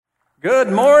Good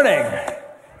morning.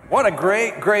 What a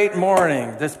great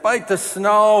morning. Despite the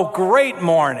snow, great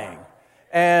morning.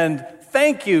 And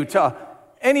thank you to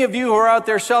any of you who are out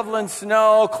there shoveling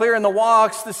snow, clearing the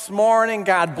walks this morning.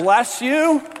 God bless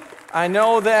you. I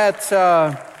know that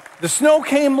the snow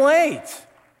came late.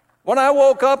 When I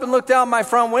woke up and looked out my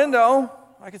front window,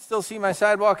 I could still see my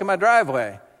sidewalk in my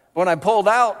driveway. When I pulled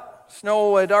out,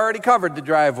 snow had already covered the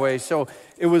driveway, so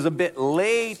it was a bit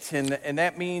late, and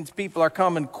that means people are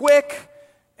coming quick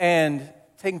and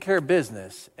taking care of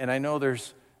business. And I know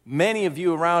there's many of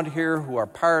you around here who are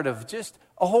part of just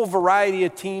a whole variety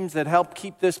of teams that help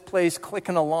keep this place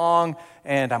clicking along,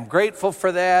 and I'm grateful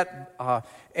for that.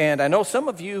 And I know some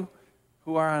of you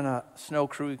who are on a snow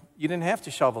crew, you didn't have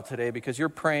to shovel today because you're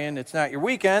praying it's not your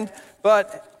weekend,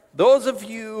 but those of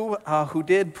you who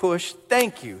did push,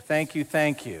 thank you.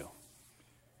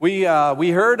 We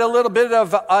heard a little bit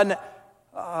of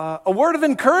a word of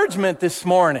encouragement this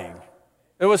morning.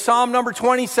 It was Psalm number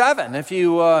 27. If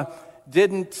you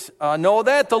didn't know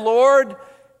that, the Lord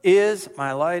is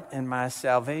my light and my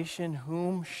salvation.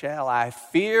 Whom shall I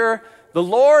fear? The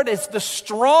Lord is the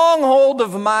stronghold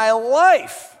of my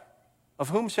life. Of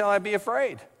whom shall I be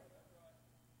afraid?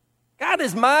 God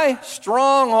is my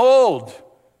stronghold.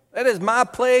 That is my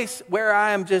place where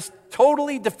I am just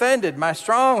totally defended, my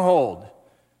stronghold.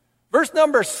 Verse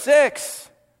number 6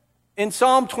 in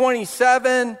Psalm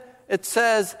 27, it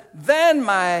says, "Then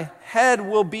my head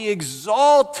will be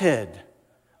exalted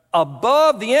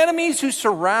above the enemies who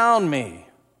surround me."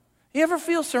 You ever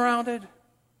feel surrounded?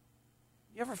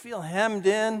 You ever feel hemmed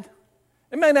in?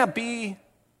 It might not be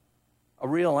a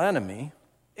real enemy.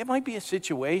 It might be a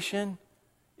situation.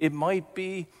 It might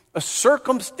be a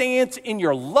circumstance in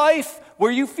your life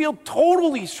where you feel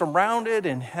totally surrounded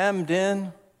and hemmed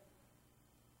in.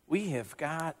 We have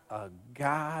got a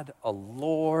God, a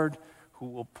Lord, who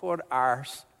will put our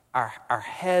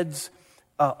heads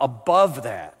above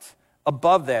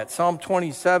that. Psalm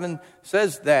 27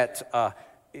 says that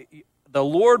the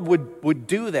Lord would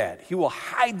do that. He will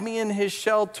hide me in his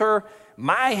shelter.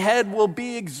 My head will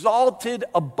be exalted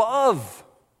above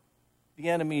the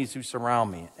enemies who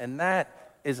surround me. And that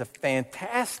is a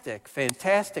fantastic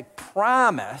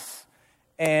promise.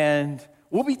 And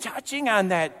we'll be touching on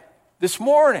that this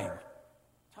morning,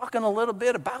 talking a little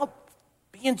bit about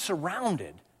being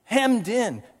surrounded, hemmed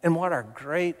in, and what our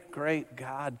great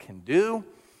God can do.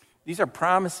 These are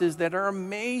promises that are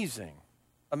amazing.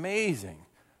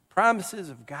 Promises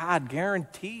of God,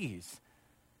 guarantees.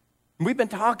 We've been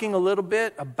talking a little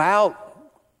bit about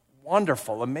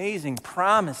wonderful, amazing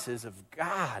promises of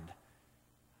God.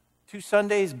 2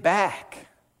 Sundays back,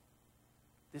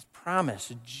 this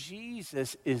promise,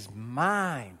 Jesus is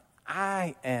mine.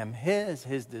 I am his.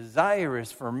 His desire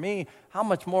is for me. How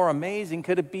much more amazing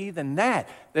could it be than that?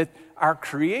 That our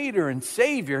Creator and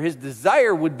Savior, his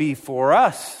desire would be for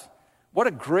us. What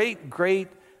a great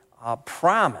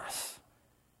promise.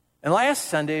 And last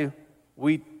Sunday,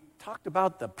 we talked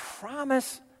about the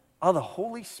promise of the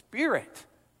Holy Spirit.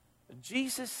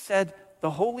 Jesus said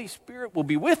the Holy Spirit will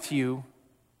be with you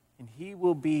and he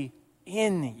will be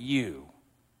in you.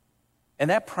 And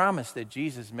that promise that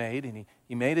Jesus made, and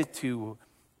he made it to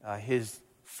his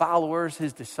followers,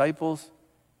 his disciples,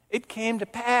 it came to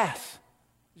pass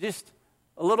just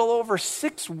a little over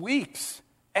 6 weeks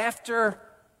after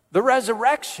the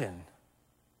resurrection.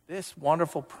 This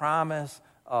wonderful promise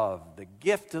of the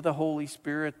gift of the Holy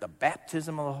Spirit, the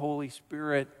baptism of the Holy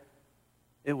Spirit,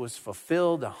 it was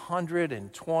fulfilled.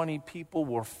 120 people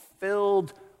were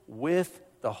filled with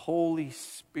the Holy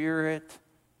Spirit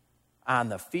on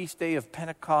the feast day of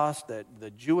Pentecost,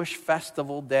 the Jewish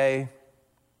festival day.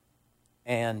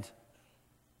 And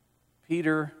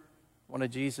Peter, one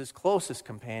of Jesus' closest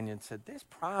companions, said, this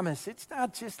promise, it's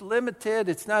not just limited,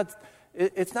 it's not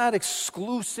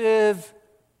exclusive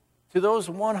to those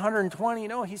 120.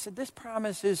 No, he said, this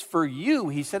promise is for you.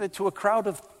 He said it to a crowd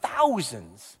of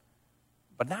thousands.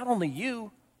 But not only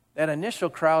you, that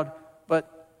initial crowd,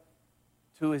 but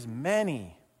to as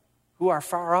many who are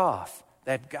far off,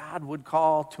 that God would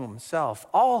call to himself.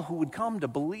 All who would come to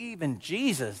believe in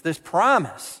Jesus. This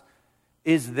promise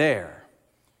is there.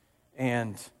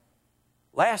 And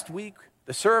last week,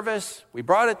 the service, we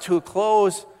brought it to a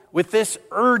close with this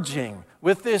urging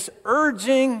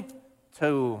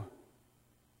to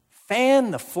fan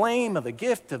the flame of the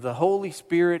gift of the Holy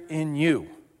Spirit in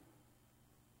you.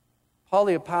 Paul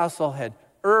the Apostle had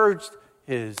urged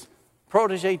his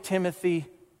protege Timothy,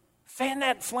 fan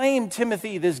that flame,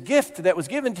 Timothy, this gift that was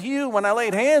given to you when I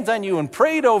laid hands on you and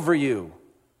prayed over you.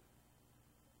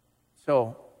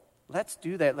 So let's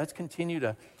do that. Let's continue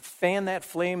to fan that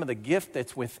flame of the gift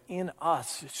that's within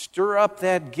us. Stir up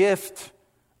that gift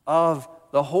of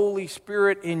the Holy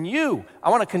Spirit in you. I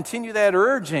want to continue that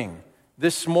urging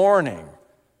this morning.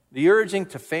 The urging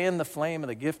to fan the flame of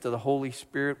the gift of the Holy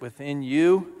Spirit within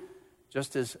you.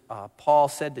 Just as Paul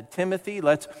said to Timothy,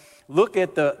 let's look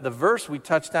at the verse we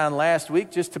touched on last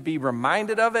week just to be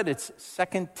reminded of it. It's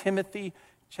 2 Timothy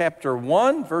chapter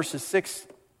 1, verses 6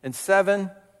 and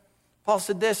 7. Paul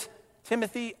said this,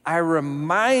 Timothy, I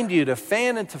remind you to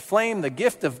fan into flame the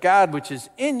gift of God which is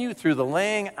in you through the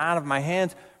laying on of my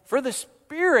hands. For the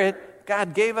Spirit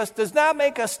God gave us does not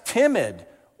make us timid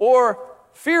or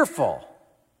fearful.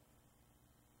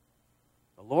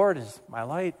 The Lord is my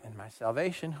light and my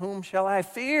salvation. Whom shall I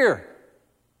fear?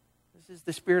 This is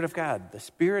the Spirit of God. The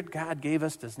Spirit God gave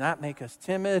us does not make us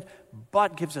timid,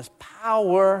 but gives us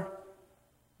power,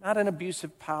 not an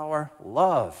abusive power,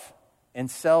 love and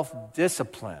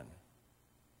self-discipline.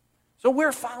 So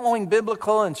we're following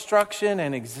biblical instruction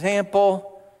and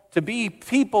example to be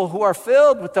people who are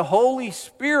filled with the Holy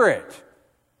Spirit,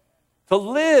 to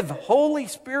live Holy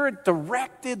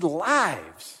Spirit-directed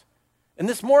lives. And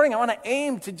this morning, I want to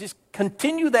aim to just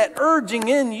continue that urging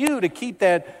in you to keep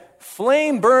that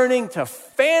flame burning, to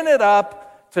fan it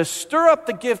up, to stir up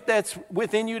the gift that's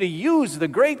within you, to use the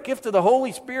great gift of the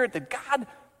Holy Spirit that God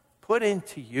put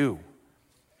into you.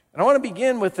 And I want to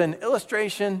begin with an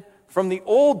illustration from the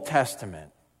Old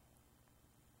Testament.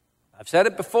 I've said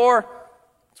it before,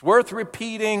 it's worth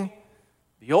repeating.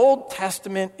 The Old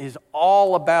Testament is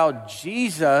all about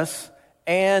Jesus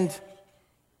and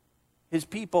His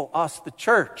people, us, the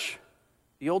church.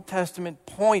 The Old Testament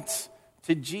points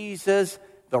to Jesus.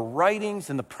 The writings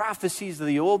and the prophecies of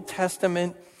the Old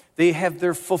Testament, they have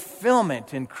their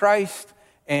fulfillment in Christ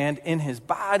and in His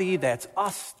body. That's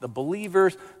us, the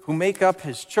believers who make up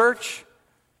His church.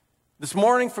 This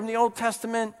morning from the Old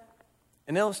Testament,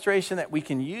 an illustration that we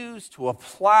can use to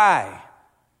apply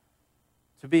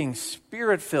to being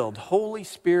Spirit-filled, Holy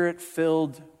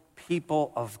Spirit-filled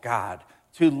people of God,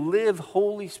 to live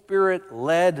Holy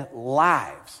Spirit-led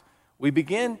lives. We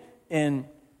begin in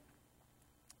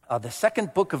the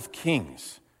second book of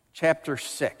Kings, chapter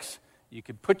 6. You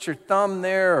could put your thumb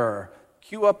there or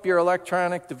cue up your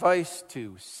electronic device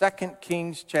to 2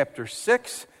 Kings, chapter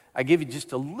 6. I give you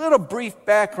just a little brief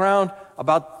background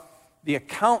about the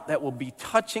account that we'll be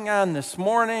touching on this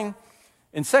morning.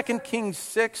 In 2 Kings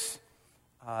 6,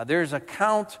 there's an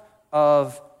account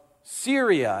of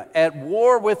Syria at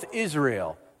war with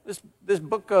Israel. This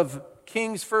book of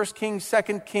Kings, 1 Kings,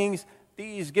 2 Kings,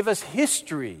 these give us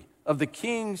history of the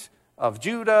kings of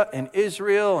Judah and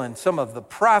Israel and some of the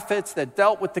prophets that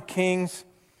dealt with the kings.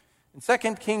 In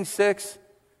 2 Kings 6,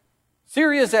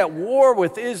 Syria's at war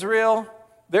with Israel.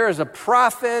 There is a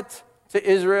prophet to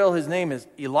Israel. His name is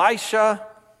Elisha.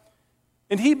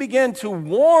 And he began to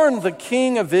warn the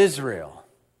king of Israel,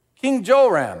 King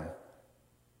Joram,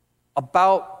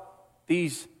 about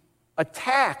these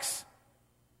attacks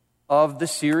of the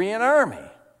Syrian army.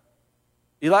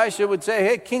 Elisha would say,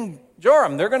 hey, King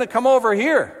Joram, they're going to come over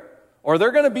here, or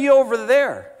they're going to be over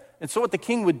there. And so what the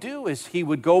king would do is he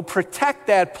would go protect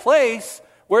that place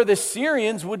where the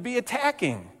Syrians would be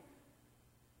attacking.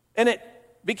 And it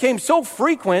became so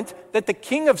frequent that the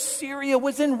king of Syria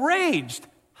was enraged.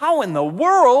 How in the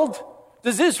world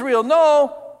does Israel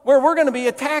know where we're going to be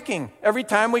attacking every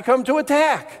time we come to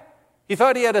attack? He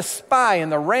thought he had a spy in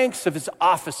the ranks of his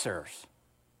officers.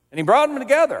 And he brought them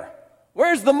together.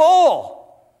 Where's the mole?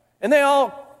 And they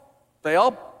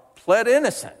all pled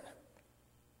innocent.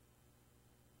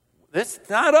 It's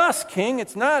not us, king.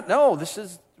 It's not. No,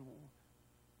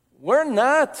 we're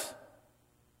not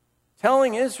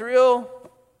telling Israel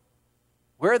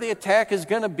where the attack is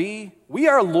going to be. We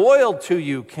are loyal to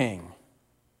you, king.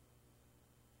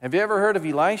 Have you ever heard of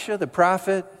Elisha, the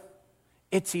prophet?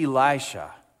 It's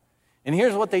Elisha. And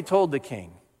here's what they told the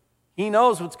king. He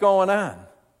knows what's going on.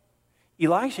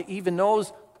 Elisha even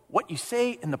knows what you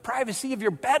say in the privacy of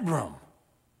your bedroom.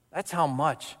 That's how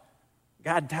much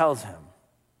God tells him.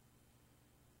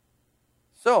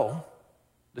 So,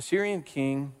 the Syrian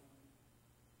king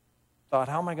thought,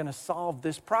 how am I going to solve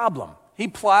this problem? He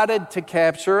plotted to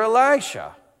capture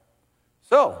Elisha.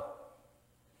 So,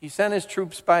 he sent his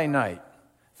troops by night.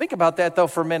 Think about that, though,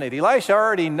 for a minute. Elisha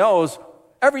already knows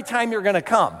every time you're going to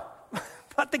come.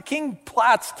 But the king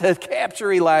plots to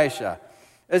capture Elisha,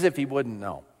 as if he wouldn't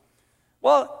know.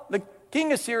 Well, the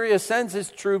king of Syria sends his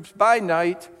troops by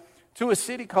night to a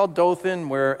city called Dothan,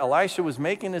 where Elisha was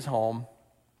making his home.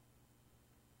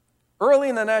 Early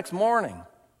in the next morning,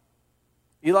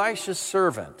 Elisha's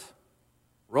servant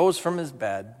rose from his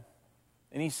bed,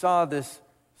 and he saw this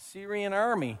Syrian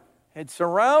army had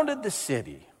surrounded the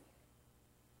city.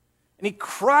 And he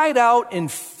cried out in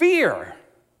fear,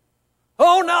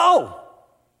 "Oh no!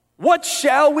 What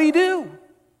shall we do?"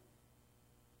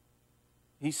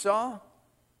 He saw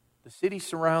the city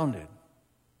surrounded,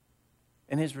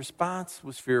 and his response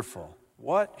was fearful.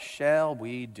 What shall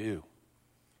we do?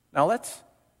 Now let's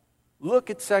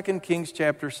look at 2 Kings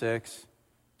chapter 6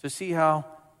 to see how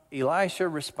Elisha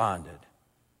responded.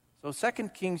 So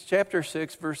 2 Kings chapter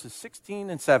 6, verses 16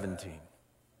 and 17.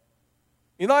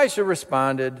 Elisha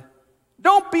responded,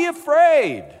 "Don't be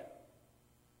afraid.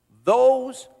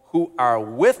 Those who are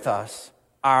with us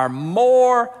are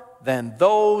more than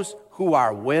those who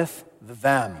are with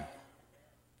them."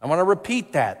 I want to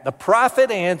repeat that. The prophet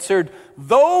answered,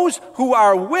 "Those who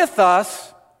are with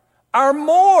us are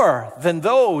more than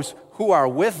those who are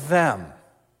with them."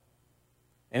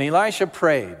 And Elisha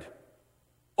prayed,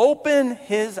 "Open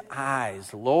his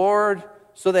eyes, Lord,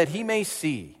 so that he may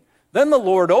see." Then the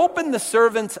Lord opened the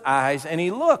servant's eyes, and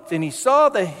he looked, and he saw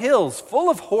the hills full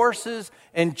of horses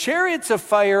and chariots of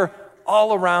fire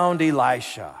all around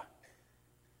Elisha.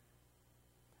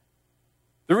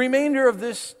 The remainder of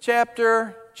this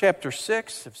chapter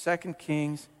 6 of 2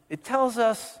 Kings, it tells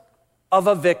us of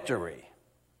a victory.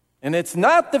 And it's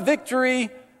not the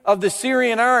victory of the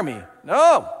Syrian army.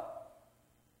 No.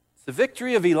 It's the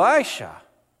victory of Elisha,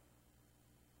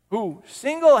 who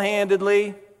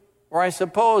single-handedly, or I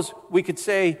suppose we could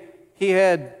say he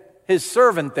had his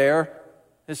servant there,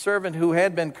 his servant who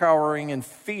had been cowering in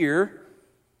fear.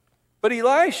 But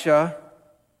Elisha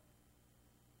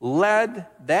led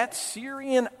that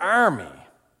Syrian army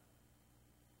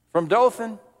from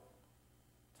Dothan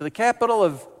to the capital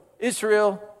of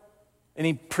Israel, and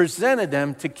he presented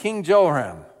them to King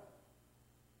Joram.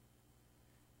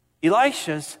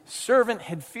 Elisha's servant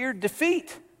had feared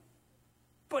defeat,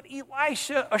 but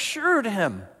Elisha assured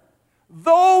him,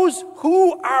 "Those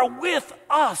who are with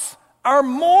us are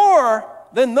more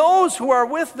than those who are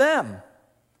with them."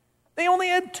 They only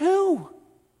had two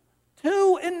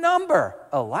in number,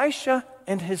 Elisha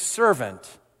and his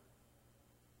servant.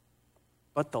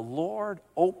 But the Lord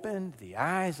opened the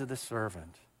eyes of the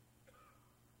servant,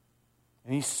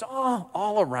 and he saw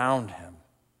all around him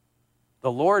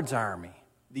the Lord's army,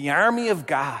 the army of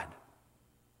God.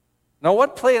 Now,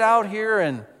 what played out here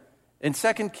in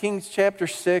 2 Kings chapter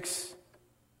 6,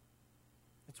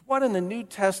 it's what in the New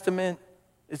Testament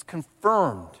is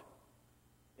confirmed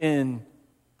in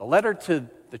the letter to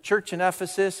the church in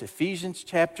Ephesus, Ephesians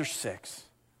chapter 6.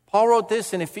 Paul wrote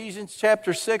this in Ephesians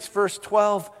chapter 6, verse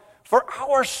 12, "For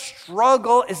our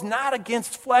struggle is not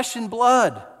against flesh and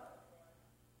blood."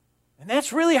 And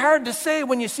that's really hard to say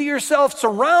when you see yourself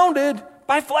surrounded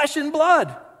by flesh and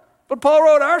blood. But Paul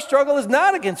wrote, our struggle is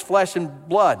not against flesh and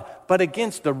blood, but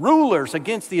against the rulers,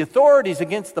 against the authorities,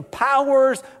 against the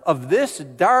powers of this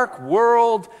dark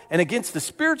world, and against the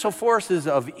spiritual forces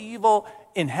of evil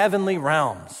in heavenly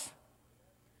realms.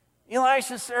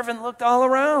 Elisha's servant looked all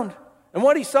around, and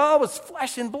what he saw was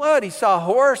flesh and blood. He saw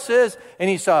horses, and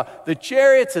he saw the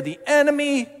chariots of the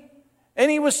enemy,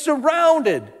 and he was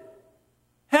surrounded,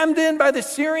 hemmed in by the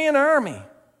Syrian army.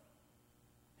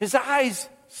 His eyes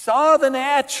saw the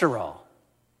natural.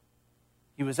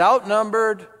 He was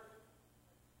outnumbered,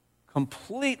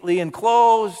 completely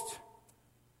enclosed.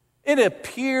 It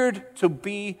appeared to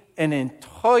be an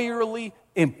entirely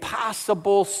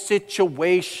impossible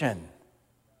situation.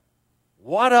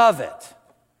 What of it?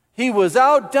 He was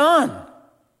outdone.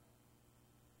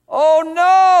 Oh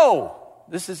no!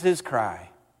 This is his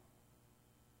cry.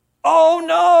 Oh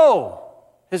no!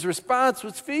 His response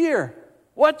was fear.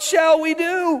 What shall we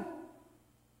do?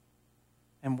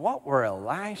 And what were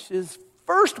Elisha's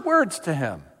first words to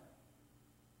him?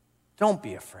 Don't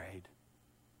be afraid.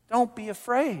 Don't be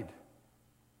afraid.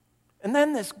 And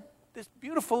then this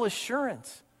beautiful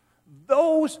assurance.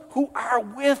 Those who are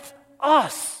with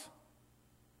us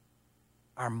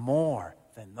are more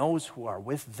than those who are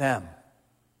with them.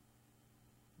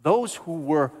 Those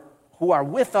who are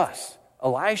with us,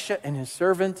 Elisha and his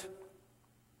servant,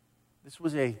 this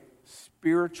was a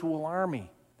spiritual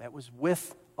army that was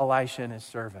with Elisha and his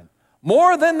servant.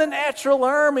 More than the natural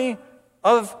army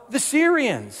of the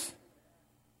Syrians.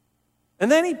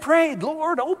 And then he prayed,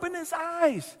 Lord, open his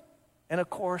eyes. And of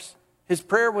course, his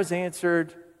prayer was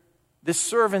answered. This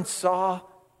servant saw,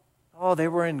 they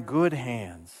were in good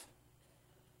hands.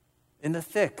 In the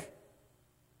thick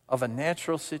of a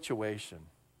natural situation.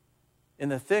 In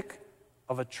the thick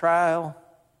of a trial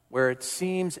where it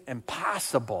seems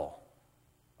impossible.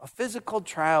 A physical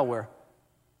trial where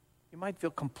you might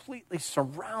feel completely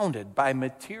surrounded by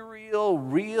material,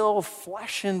 real,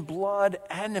 flesh and blood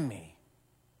enemy.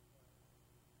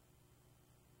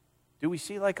 Do we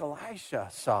see like Elisha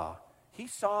saw? He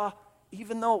saw,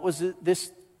 even though it was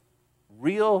this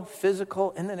real,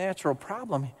 physical, in the natural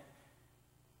problem,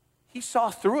 he saw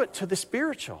through it to the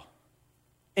spiritual.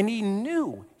 And he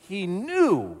knew,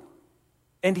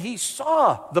 and he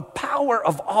saw the power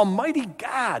of Almighty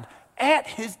God at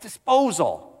his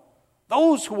disposal.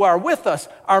 Those who are with us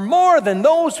are more than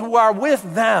those who are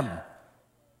with them.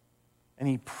 And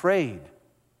he prayed.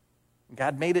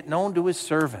 God made it known to his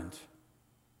servant.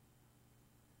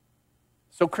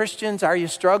 So Christians, are you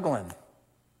struggling?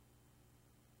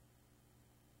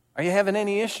 Are you having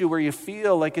any issue where you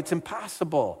feel like it's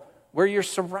impossible, where you're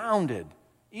surrounded?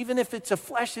 Even if it's a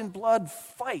flesh and blood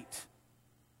fight,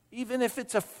 even if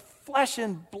it's a flesh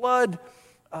and blood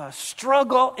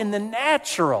struggle in the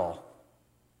natural,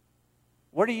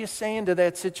 what are you saying to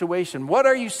that situation? What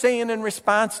are you saying in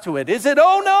response to it? Is it,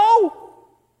 oh no?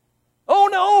 Oh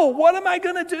no, what am I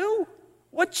going to do?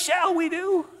 What shall we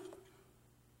do?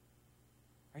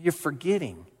 Are you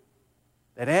forgetting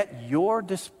that at your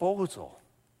disposal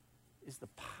is the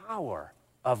power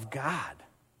of God?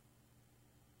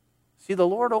 See, the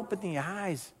Lord opened the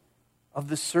eyes of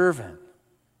the servant,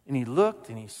 and he looked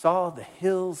and he saw the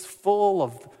hills full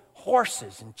of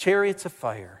horses and chariots of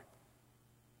fire.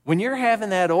 When you're having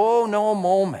that oh no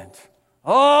moment,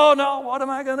 oh no, what am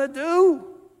I going to do?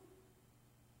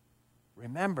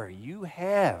 Remember, you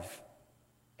have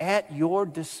at your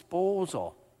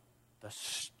disposal the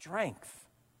strength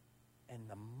and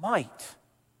the might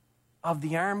of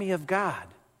the army of God.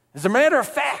 As a matter of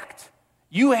fact,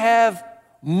 you have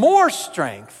more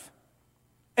strength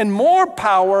and more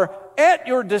power at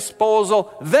your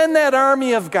disposal than that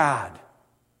army of God.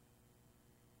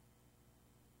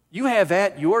 You have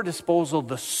at your disposal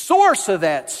the source of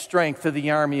that strength of the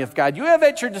army of God. You have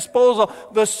at your disposal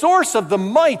the source of the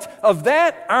might of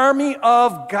that army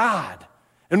of God.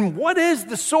 And what is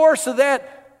the source of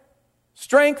that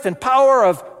strength and power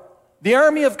of the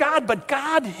army of God? But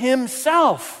God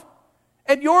himself.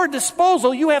 At your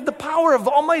disposal, you have the power of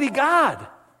Almighty God.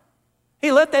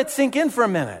 Hey, let that sink in for a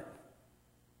minute.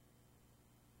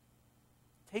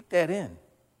 Take that in.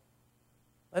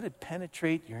 Let it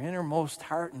penetrate your innermost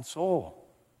heart and soul.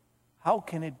 How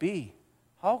can it be?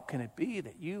 How can it be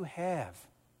that you have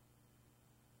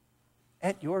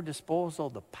at your disposal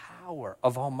the power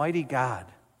of Almighty God?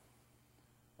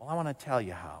 Well, I want to tell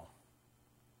you how.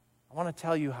 I want to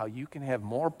tell you how you can have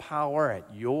more power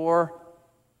at your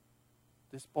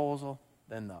disposal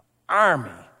than the army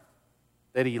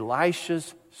that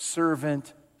Elisha's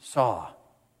servant saw.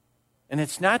 And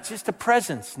it's not just a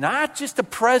presence,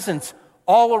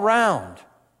 all around.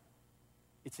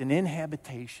 It's an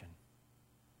inhabitation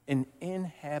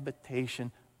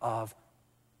of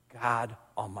God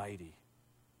Almighty.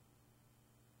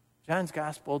 John's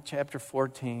Gospel, chapter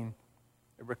 14,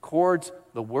 it records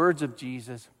the words of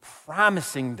Jesus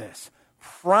promising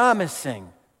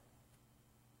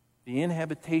the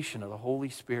inhabitation of the Holy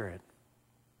Spirit.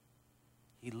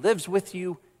 He lives with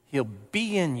you. He'll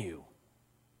be in you.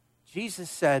 Jesus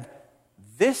said,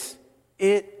 this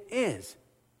it is.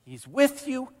 He's with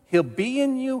you. He'll be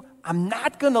in you. I'm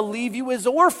not going to leave you as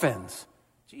orphans.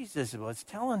 Jesus was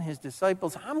telling his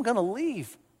disciples, I'm going to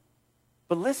leave.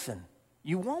 But listen,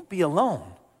 you won't be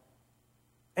alone.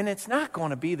 And it's not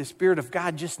going to be the Spirit of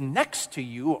God just next to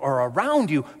you or around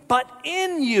you, but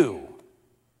in you.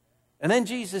 And then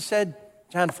Jesus said,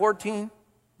 John 14,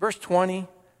 verse 20,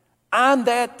 on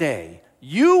that day,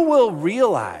 you will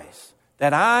realize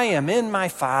that I am in my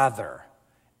Father,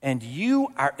 and you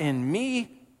are in me,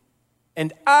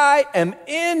 and I am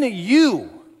in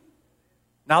you.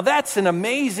 Now that's an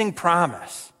amazing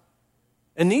promise.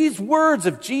 And these words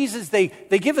of Jesus, they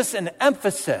give us an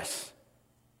emphasis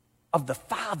of the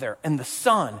Father and the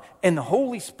Son and the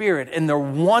Holy Spirit and their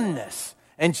oneness.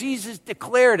 And Jesus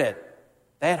declared it.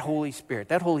 That Holy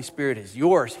Spirit is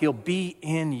yours. He'll be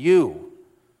in you.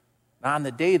 Now, on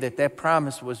the day that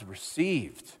promise was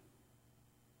received,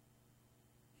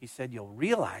 he said, you'll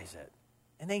realize it.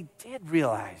 And they did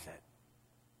realize it.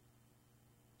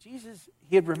 Jesus,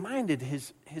 he had reminded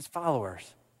his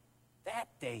followers, that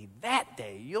day,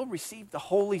 you'll receive the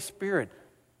Holy Spirit.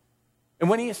 And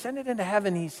when he ascended into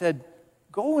heaven, he said,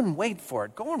 go and wait for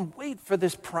it. Go and wait for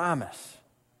this promise.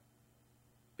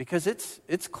 Because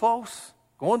it's close.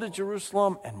 Go into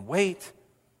Jerusalem and wait.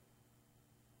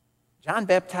 John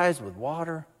baptized with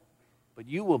water, but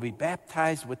you will be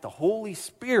baptized with the Holy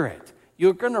Spirit.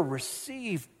 You're going to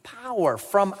receive power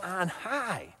from on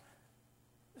high.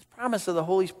 This promise of the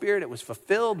Holy Spirit, it was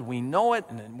fulfilled. We know it,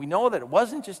 and we know that it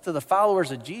wasn't just to the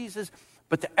followers of Jesus,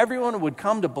 but to everyone who would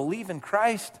come to believe in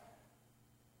Christ.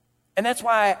 And that's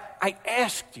why I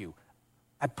asked you,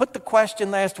 I put the question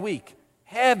last week,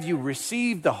 have you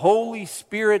received the Holy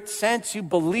Spirit since you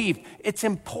believed? It's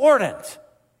important.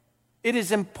 It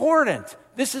is important.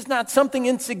 This is not something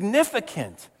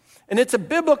insignificant. And it's a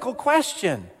biblical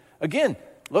question. Again,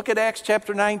 look at Acts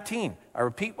chapter 19. I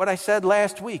repeat what I said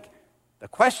last week. The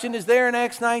question is there in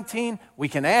Acts 19. We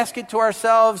can ask it to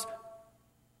ourselves.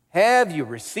 Have you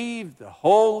received the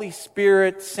Holy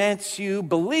Spirit since you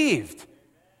believed?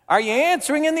 Are you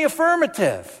answering in the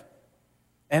affirmative?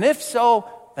 And if so,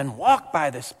 then walk by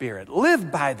the Spirit.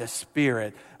 Live by the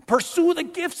Spirit. Pursue the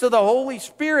gifts of the Holy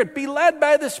Spirit. Be led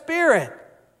by the Spirit.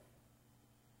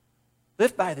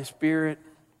 Live by the Spirit,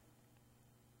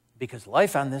 because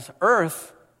life on this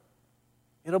earth,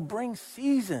 it'll bring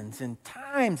seasons and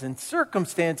times and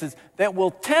circumstances that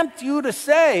will tempt you to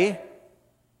say,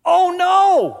 oh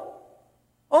no,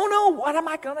 what am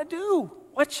I going to do?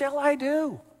 What shall I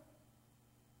do?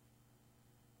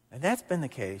 And that's been the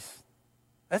case.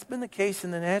 That's been the case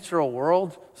in the natural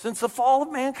world since the fall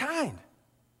of mankind.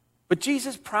 But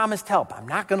Jesus promised help. I'm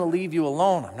not going to leave you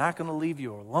alone. I'm not going to leave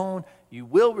you alone. You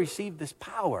will receive this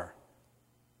power.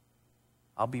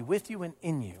 I'll be with you and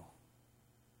in you.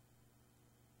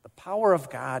 The power of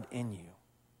God in you.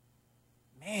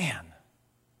 Man,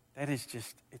 that is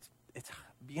just, it's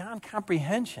beyond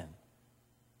comprehension.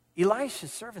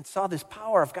 Elisha's servant saw this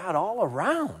power of God all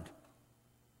around.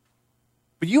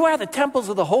 But you are the temples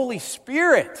of the Holy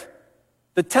Spirit.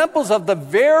 The temples of the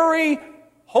very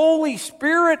Holy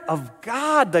Spirit of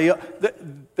God,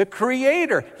 the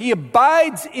Creator. He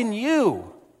abides in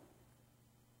you.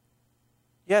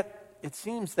 Yet, it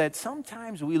seems that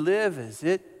sometimes we live as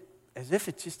if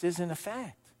it just isn't a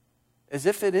fact. As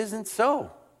if it isn't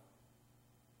so.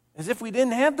 As if we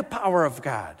didn't have the power of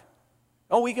God.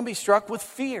 Oh, we can be struck with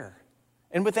fear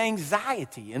and with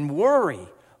anxiety and worry,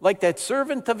 like that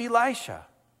servant of Elisha,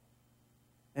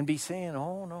 and be saying,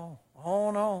 oh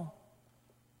no.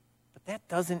 But that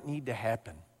doesn't need to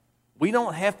happen. We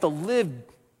don't have to live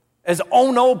as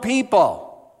oh no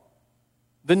people.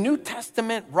 The New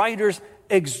Testament writers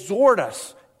exhort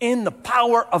us in the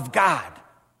power of God.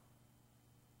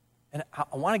 And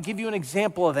I want to give you an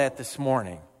example of that this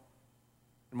morning.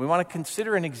 And we want to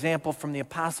consider an example from the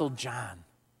Apostle John.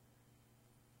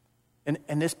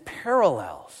 And this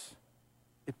parallels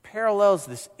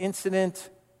this incident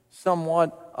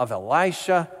somewhat of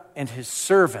Elisha and his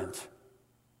servant.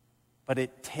 But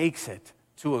it takes it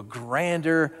to a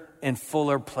grander and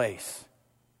fuller place.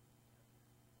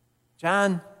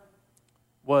 John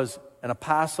was an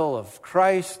apostle of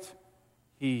Christ.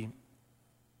 He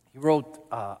wrote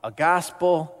a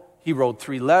gospel. He wrote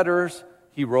 3 letters.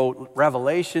 He wrote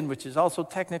Revelation, which is also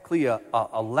technically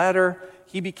a letter.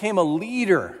 He became a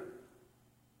leader,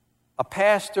 a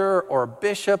pastor or a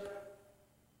bishop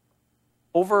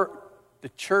over the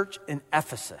church in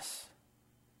Ephesus.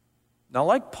 Now,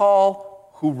 like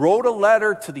Paul, who wrote a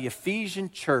letter to the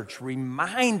Ephesian church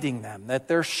reminding them that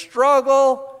their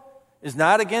struggle is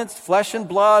not against flesh and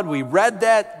blood. We read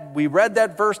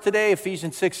that verse today,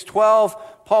 Ephesians 6:12.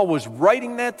 Paul was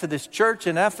writing that to this church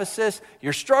in Ephesus.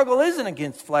 Your struggle isn't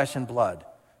against flesh and blood,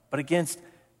 but against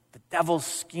the devil's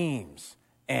schemes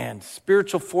and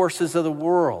spiritual forces of the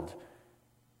world.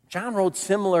 John wrote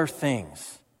similar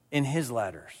things in his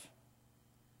letters.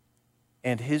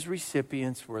 And his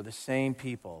recipients were the same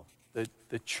people,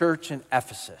 the church in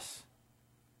Ephesus.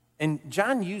 And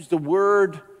John used the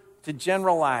word to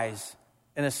generalize,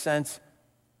 in a sense,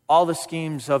 all the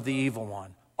schemes of the evil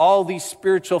one, all these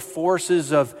spiritual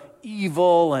forces of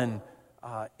evil and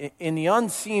in the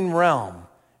unseen realm.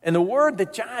 And the word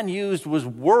that John used was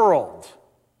world.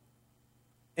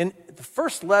 In the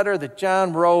first letter that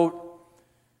John wrote,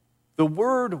 the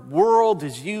word world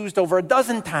is used over a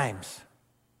dozen times.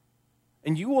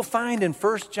 And you will find in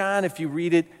 1 John, if you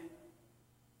read it,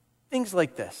 things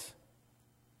like this.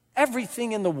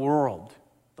 Everything in the world,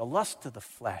 the lust of the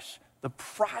flesh, the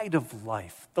pride of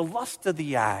life, the lust of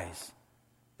the eyes,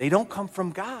 they don't come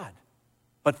from God,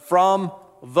 but from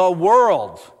the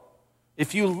world.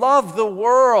 If you love the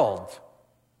world,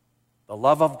 the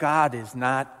love of God is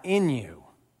not in you.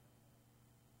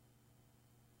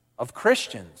 Of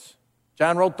Christians,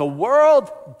 John wrote, the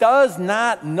world does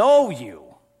not know you.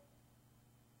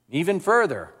 Even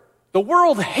further, the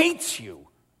world hates you.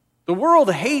 The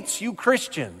world hates you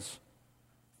Christians.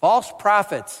 False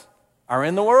prophets are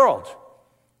in the world.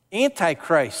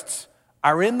 Antichrists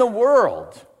are in the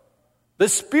world. The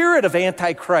spirit of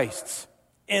antichrists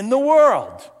in the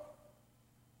world.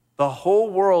 The whole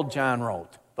world, John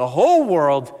wrote, the whole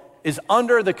world is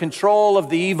under the control of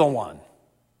the evil one.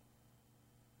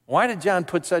 Why did John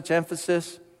put such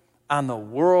emphasis on the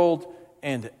world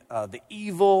and the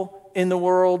evil in the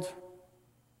world?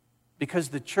 Because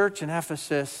the church in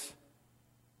Ephesus,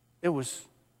 it was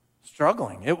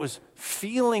struggling. It was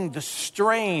feeling the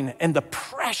strain and the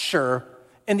pressure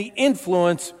and the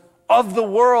influence of the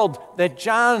world that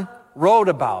John wrote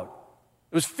about.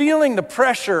 It was feeling the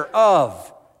pressure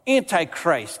of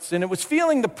antichrists, and it was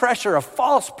feeling the pressure of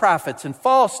false prophets and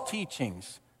false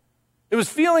teachings. It was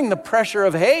feeling the pressure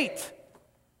of hate.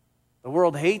 The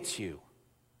world hates you.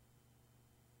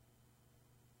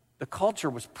 The culture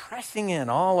was pressing in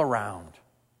all around.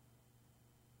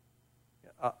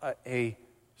 A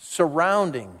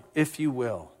surrounding, if you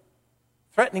will,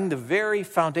 threatening the very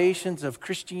foundations of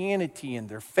Christianity and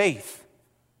their faith.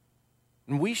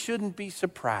 And we shouldn't be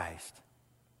surprised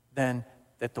then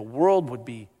that the world would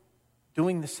be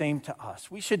doing the same to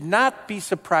us. We should not be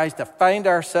surprised to find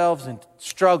ourselves in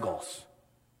struggles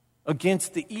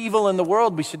against the evil in the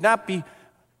world. We should not be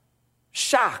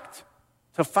shocked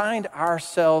to find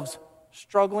ourselves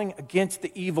struggling against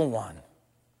the evil one.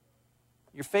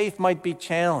 Your faith might be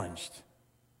challenged.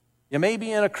 You may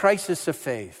be in a crisis of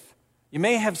faith. You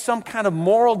may have some kind of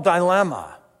moral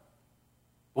dilemma.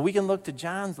 But we can look to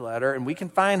John's letter and we can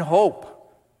find hope.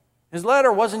 His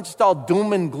letter wasn't just all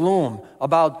doom and gloom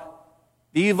about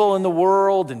the evil in the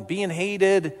world and being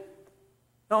hated.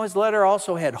 No, his letter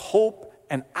also had hope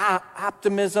and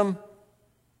optimism.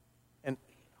 And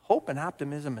hope and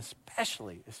optimism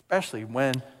especially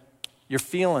when you're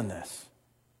feeling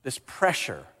this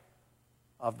pressure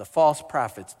of the false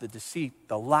prophets, the deceit,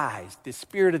 the lies, the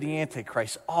spirit of the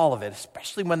Antichrist, all of it,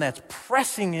 especially when that's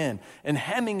pressing in and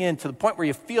hemming in to the point where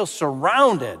you feel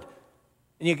surrounded.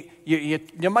 And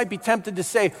you might be tempted to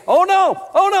say, oh no,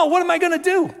 what am I going to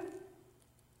do?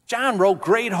 John wrote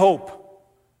great hope.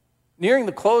 Nearing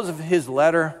the close of his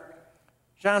letter,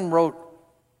 John wrote,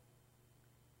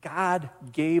 God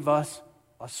gave us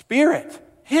a spirit,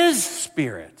 his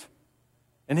spirit.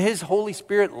 And his Holy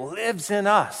Spirit lives in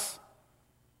us.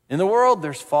 In the world,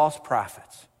 there's false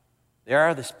prophets. They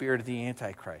are the spirit of the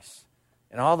Antichrist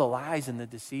and all the lies and the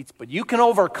deceits. But you can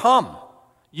overcome.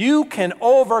 You can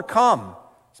overcome.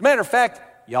 As a matter of fact,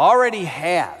 you already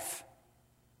have.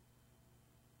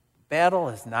 The battle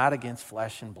is not against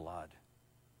flesh and blood.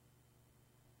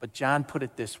 But John put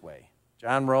it this way.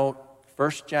 John wrote,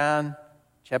 1 John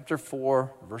chapter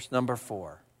 4, verse number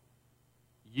 4.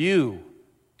 You,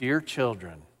 dear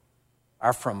children,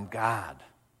 are from God.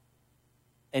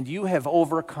 And you have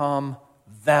overcome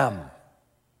them.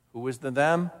 Who is the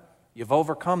them? You've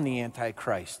overcome the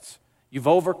antichrists. You've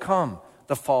overcome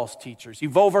the false teachers.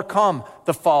 You've overcome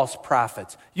the false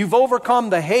prophets. You've overcome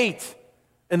the hate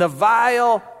and the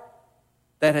vile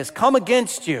that has come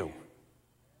against you.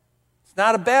 It's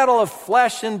not a battle of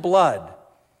flesh and blood.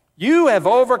 You have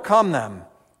overcome them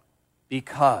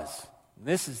because, and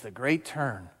this is the great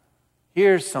turn,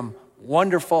 here's some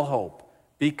wonderful hope,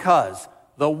 because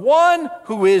the one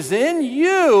who is in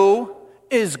you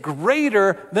is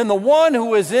greater than the one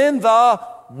who is in the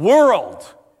world.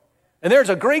 And there's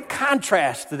a great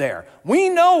contrast there. We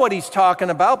know what he's talking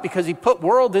about because he put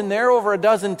world in there over a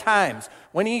dozen times.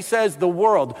 When he says the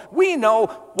world, we know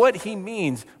what he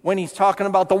means when he's talking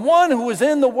about the one who is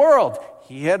in the world.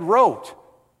 He had wrote,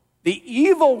 the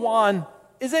evil one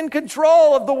is in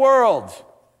control of the world.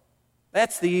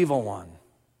 That's the evil one.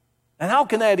 And how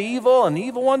can that evil and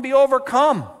evil one be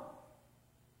overcome?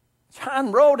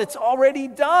 John wrote, it's already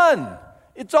done.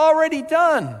 It's already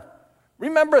done.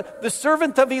 Remember the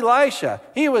servant of Elisha.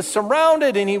 He was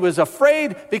surrounded and he was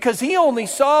afraid because he only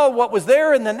saw what was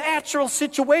there in the natural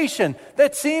situation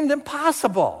that seemed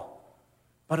impossible.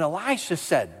 But Elisha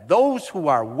said, those who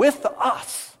are with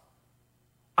us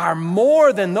are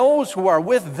more than those who are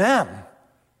with them.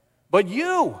 But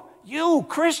you,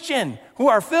 Christian, who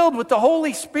are filled with the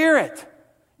Holy Spirit,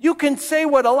 you can say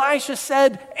what Elisha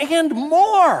said and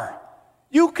more.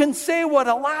 You can say what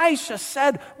Elisha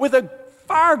said with a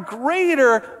far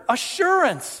greater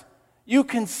assurance. You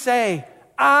can say,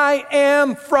 I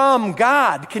am from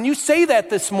God. Can you say that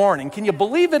this morning? Can you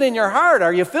believe it in your heart?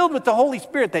 Are you filled with the Holy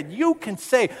Spirit that you can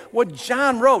say what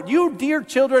John wrote? You, dear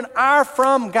children, are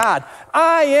from God.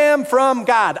 I am from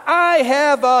God. I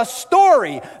have a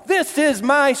story. This is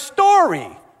my story.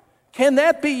 Can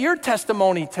that be your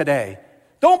testimony today?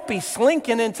 Don't be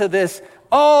slinking into this,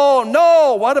 oh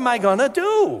no, what am I going to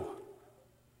do?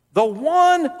 The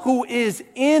one who is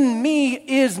in me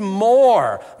is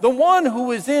more. The one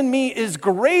who is in me is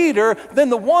greater than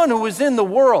the one who is in the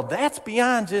world. That's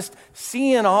beyond just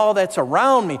seeing all that's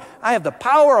around me. I have the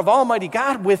power of Almighty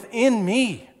God within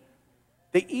me.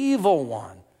 The evil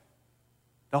one.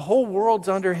 The whole world's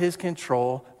under his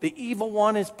control. The evil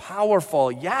one is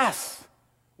powerful. Yes.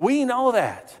 We know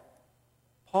that.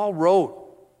 Paul wrote,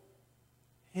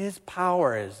 his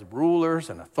power is rulers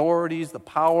and authorities, the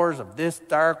powers of this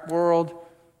dark world,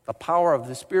 the power of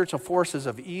the spiritual forces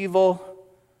of evil.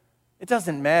 It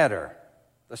doesn't matter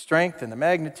the strength and the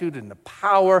magnitude and the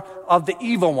power of the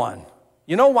evil one.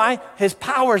 You know why? His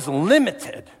power is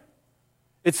limited.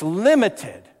 It's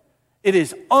limited. It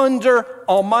is under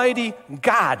Almighty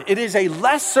God. It is a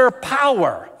lesser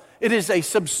power. It is a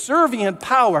subservient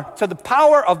power to the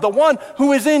power of the one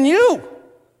who is in you.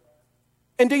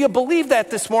 And do you believe that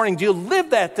this morning? Do you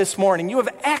live that this morning? You have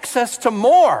access to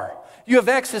more. You have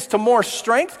access to more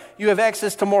strength. You have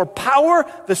access to more power.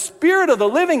 The Spirit of the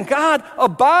living God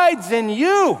abides in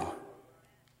you.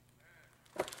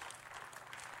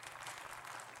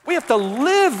 We have to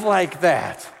live like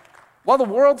that. While the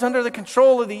world's under the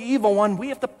control of the evil one, we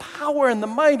have the power and the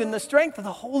might and the strength of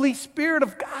the Holy Spirit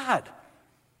of God.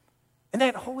 And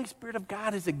that Holy Spirit of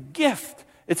God is a gift.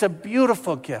 It's a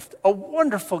beautiful gift, a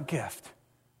wonderful gift.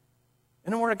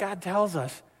 And the Word of God tells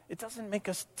us it doesn't make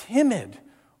us timid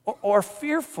or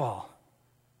fearful,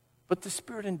 but the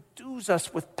Spirit endues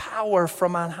us with power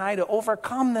from on high to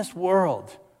overcome this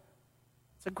world.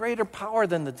 It's a greater power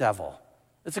than the devil.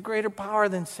 It's a greater power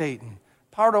than Satan.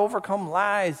 Power to overcome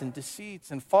lies and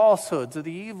deceits and falsehoods of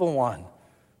the evil one.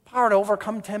 Power to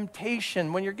overcome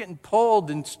temptation when you're getting pulled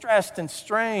and stressed and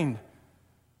strained.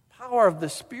 Power of the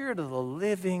Spirit of the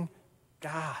living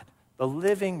God, the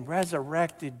living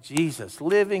resurrected Jesus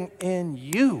living in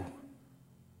you.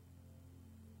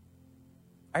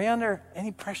 Are you under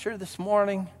any pressure this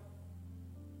morning? Do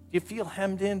you feel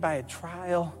hemmed in by a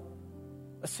trial,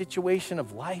 a situation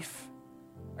of life?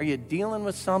 Are you dealing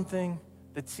with something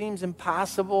that seems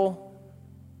impossible?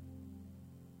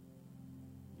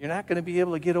 You're not going to be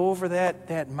able to get over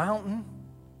that mountain?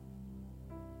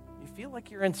 You feel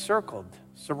like you're encircled,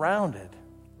 surrounded.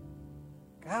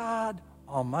 God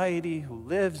Almighty, who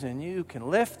lives in you, can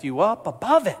lift you up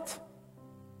above it.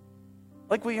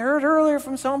 Like we heard earlier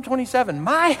from Psalm 27,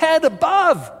 my head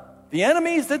above the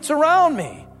enemies that surround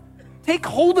me. Take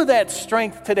hold of that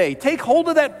strength today. Take hold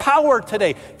of that power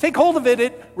today. Take hold of it.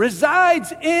 It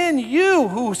resides in you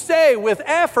who say with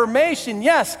affirmation,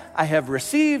 yes, I have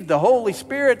received the Holy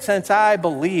Spirit since I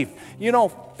believe. You know,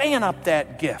 fan up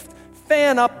that gift.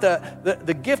 Fan up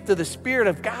the gift of the Spirit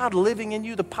of God living in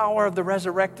you. The power of the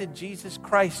resurrected Jesus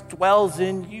Christ dwells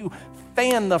in you.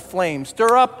 Fan the flame.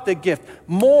 Stir up the gift.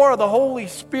 More of the Holy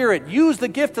Spirit. Use the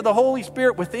gift of the Holy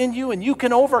Spirit within you, and you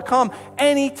can overcome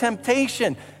any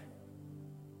temptation,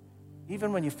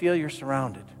 even when you feel you're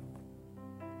surrounded.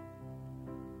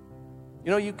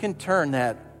 You know, you can turn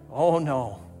that, oh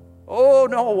no,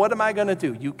 what am I going to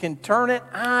do? You can turn it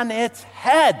on its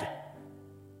head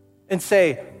and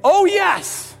say, oh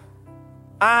yes,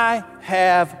 I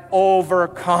have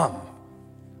overcome.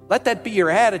 Let that be your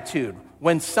attitude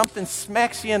when something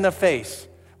smacks you in the face,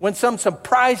 when some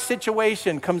surprise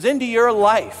situation comes into your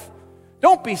life.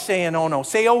 Don't be saying, oh no.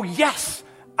 Say, oh yes,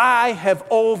 I have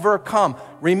overcome.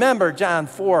 Remember 1 John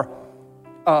 4,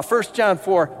 verse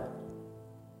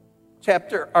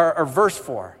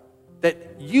 4,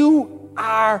 that you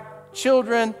are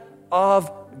children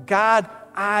of God.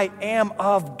 I am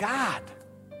of God.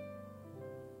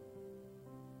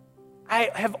 I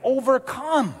have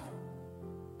overcome.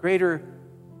 Greater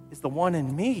is the one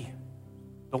in me.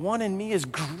 The one in me is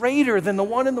greater than the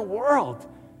one in the world.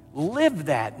 Live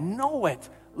that. Know it.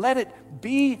 Let it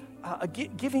be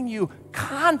giving you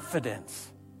confidence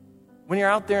when you're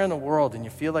out there in the world and you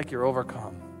feel like you're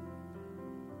overcome.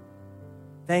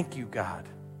 Thank you, God.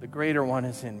 The greater one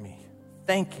is in me.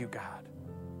 Thank you, God.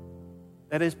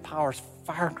 That his power is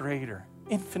far greater,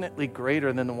 infinitely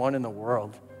greater than the one in the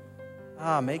world.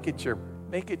 Make it your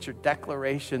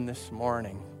declaration this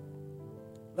morning.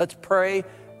 Let's pray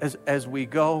as we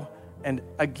go. And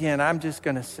again, I'm just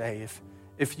going to say,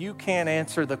 if you can't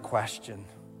answer the question,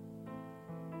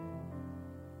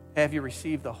 have you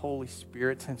received the Holy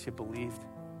Spirit since you believed?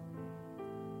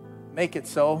 Make it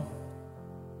so.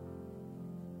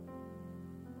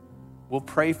 We'll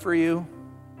pray for you.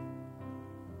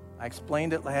 I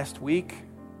explained it last week,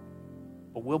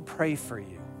 but we'll pray for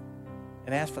you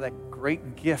and ask for that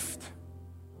great gift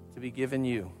to be given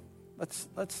you.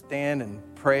 Let's stand and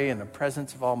pray in the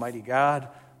presence of Almighty God.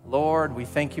 Lord, we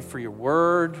thank you for your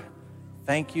word.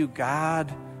 Thank you,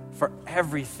 God, for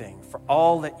everything, for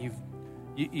all that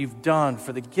you've done,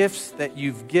 for the gifts that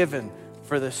you've given,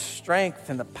 for the strength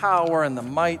and the power and the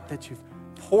might that you've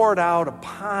poured out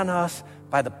upon us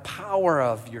by the power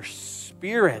of your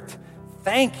Spirit.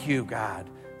 Thank you, God.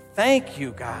 Thank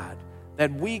you, God,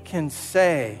 that we can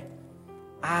say,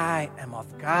 I am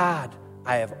of God.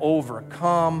 I have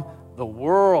overcome. the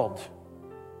world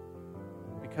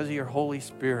because of your Holy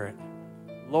Spirit.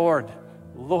 Lord,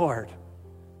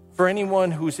 for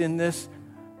anyone who's in this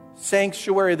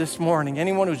sanctuary this morning,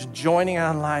 anyone who's joining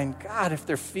online, God, if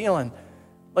they're feeling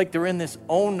like they're in this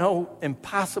oh no,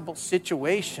 impossible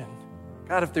situation,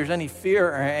 God, if there's any fear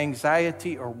or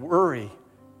anxiety or worry,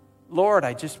 Lord,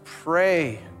 I just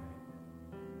pray,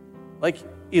 like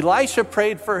Elisha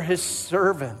prayed for his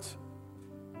servant,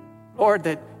 Lord,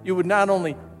 that you would not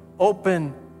only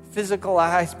open physical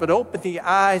eyes, but open the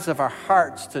eyes of our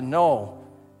hearts to know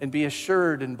and be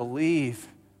assured and believe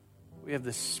we have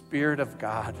the Spirit of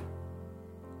God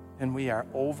and we are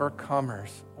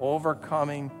overcomers,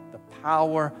 overcoming the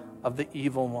power of the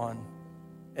evil one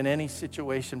in any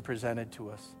situation presented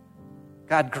to us.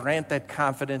 God, grant that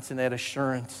confidence and that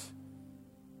assurance.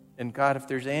 And God, if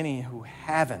there's any who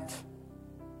haven't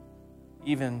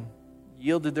even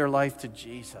yielded their life to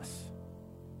Jesus,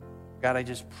 God, I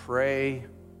just pray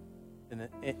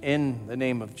in the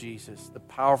name of Jesus, the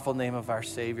powerful name of our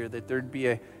Savior, that there'd be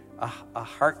a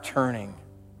heart turning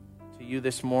to you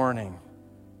this morning.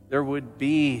 There would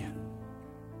be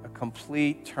a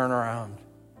complete turnaround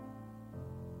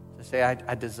to say,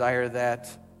 I desire that.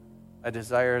 I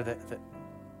desire that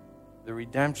the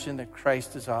redemption that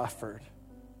Christ has offered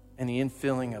and the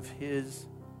infilling of His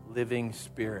living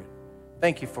Spirit.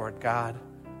 Thank you for it, God.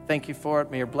 Thank you for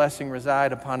it. May your blessing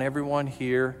reside upon everyone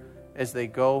here as they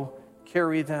go.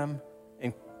 Carry them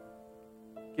and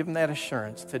give them that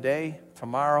assurance today,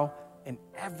 tomorrow, and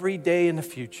every day in the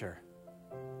future.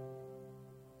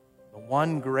 The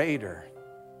one greater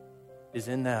is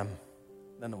in them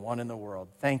than the one in the world.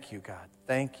 Thank you, God.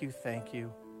 Thank you, thank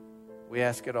you. We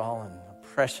ask it all in the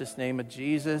precious name of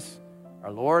Jesus,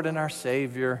 our Lord and our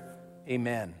Savior.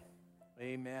 Amen.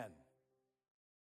 Amen.